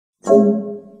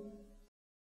Today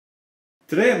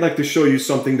I'd like to show you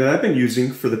something that I've been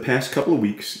using for the past couple of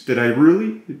weeks that I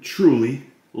really, truly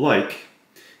like.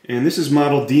 And this is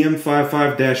model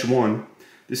DM55-1.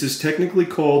 This is technically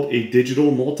called a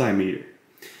digital multimeter.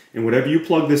 And whatever you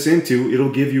plug this into,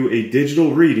 it'll give you a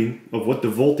digital reading of what the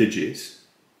voltage is.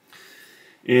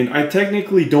 And I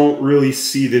technically don't really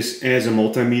see this as a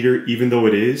multimeter, even though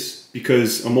it is,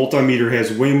 because a multimeter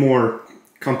has way more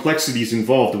complexities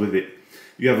involved with it.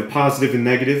 You have a positive and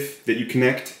negative that you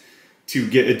connect to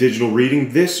get a digital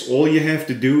reading. This, all you have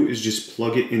to do is just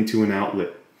plug it into an outlet.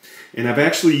 And I've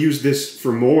actually used this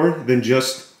for more than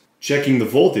just checking the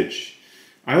voltage.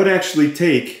 I would actually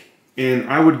take and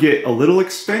I would get a little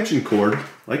extension cord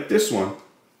like this one,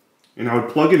 and I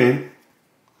would plug it in,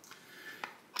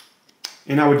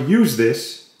 and I would use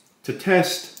this to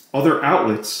test other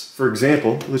outlets. For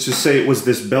example, let's just say it was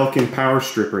this Belkin power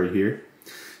strip right here.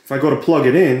 If I go to plug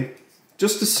it in,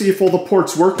 just to see if all the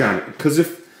ports work on it, because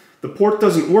if the port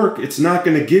doesn't work, it's not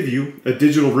going to give you a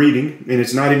digital reading, and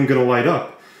it's not even going to light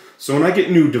up. So when I get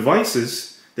new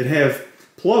devices that have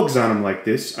plugs on them like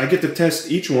this, I get to test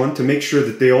each one to make sure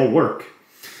that they all work.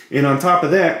 And on top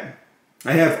of that,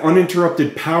 I have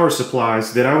uninterrupted power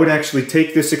supplies that I would actually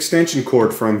take this extension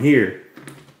cord from here,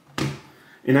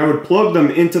 and I would plug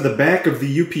them into the back of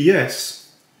the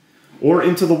UPS or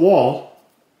into the wall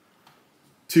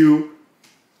to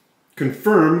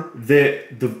confirm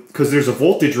that because there's a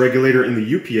voltage regulator in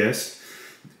the UPS,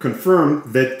 confirm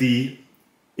that the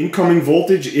incoming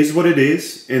voltage is what it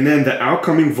is, and then the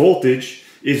outgoing voltage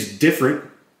is different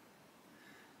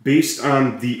based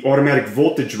on the automatic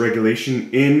voltage regulation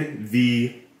in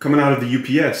the coming out of the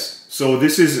UPS. So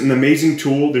this is an amazing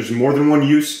tool. There's more than one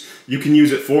use you can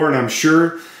use it for, and I'm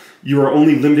sure you are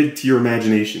only limited to your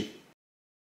imagination.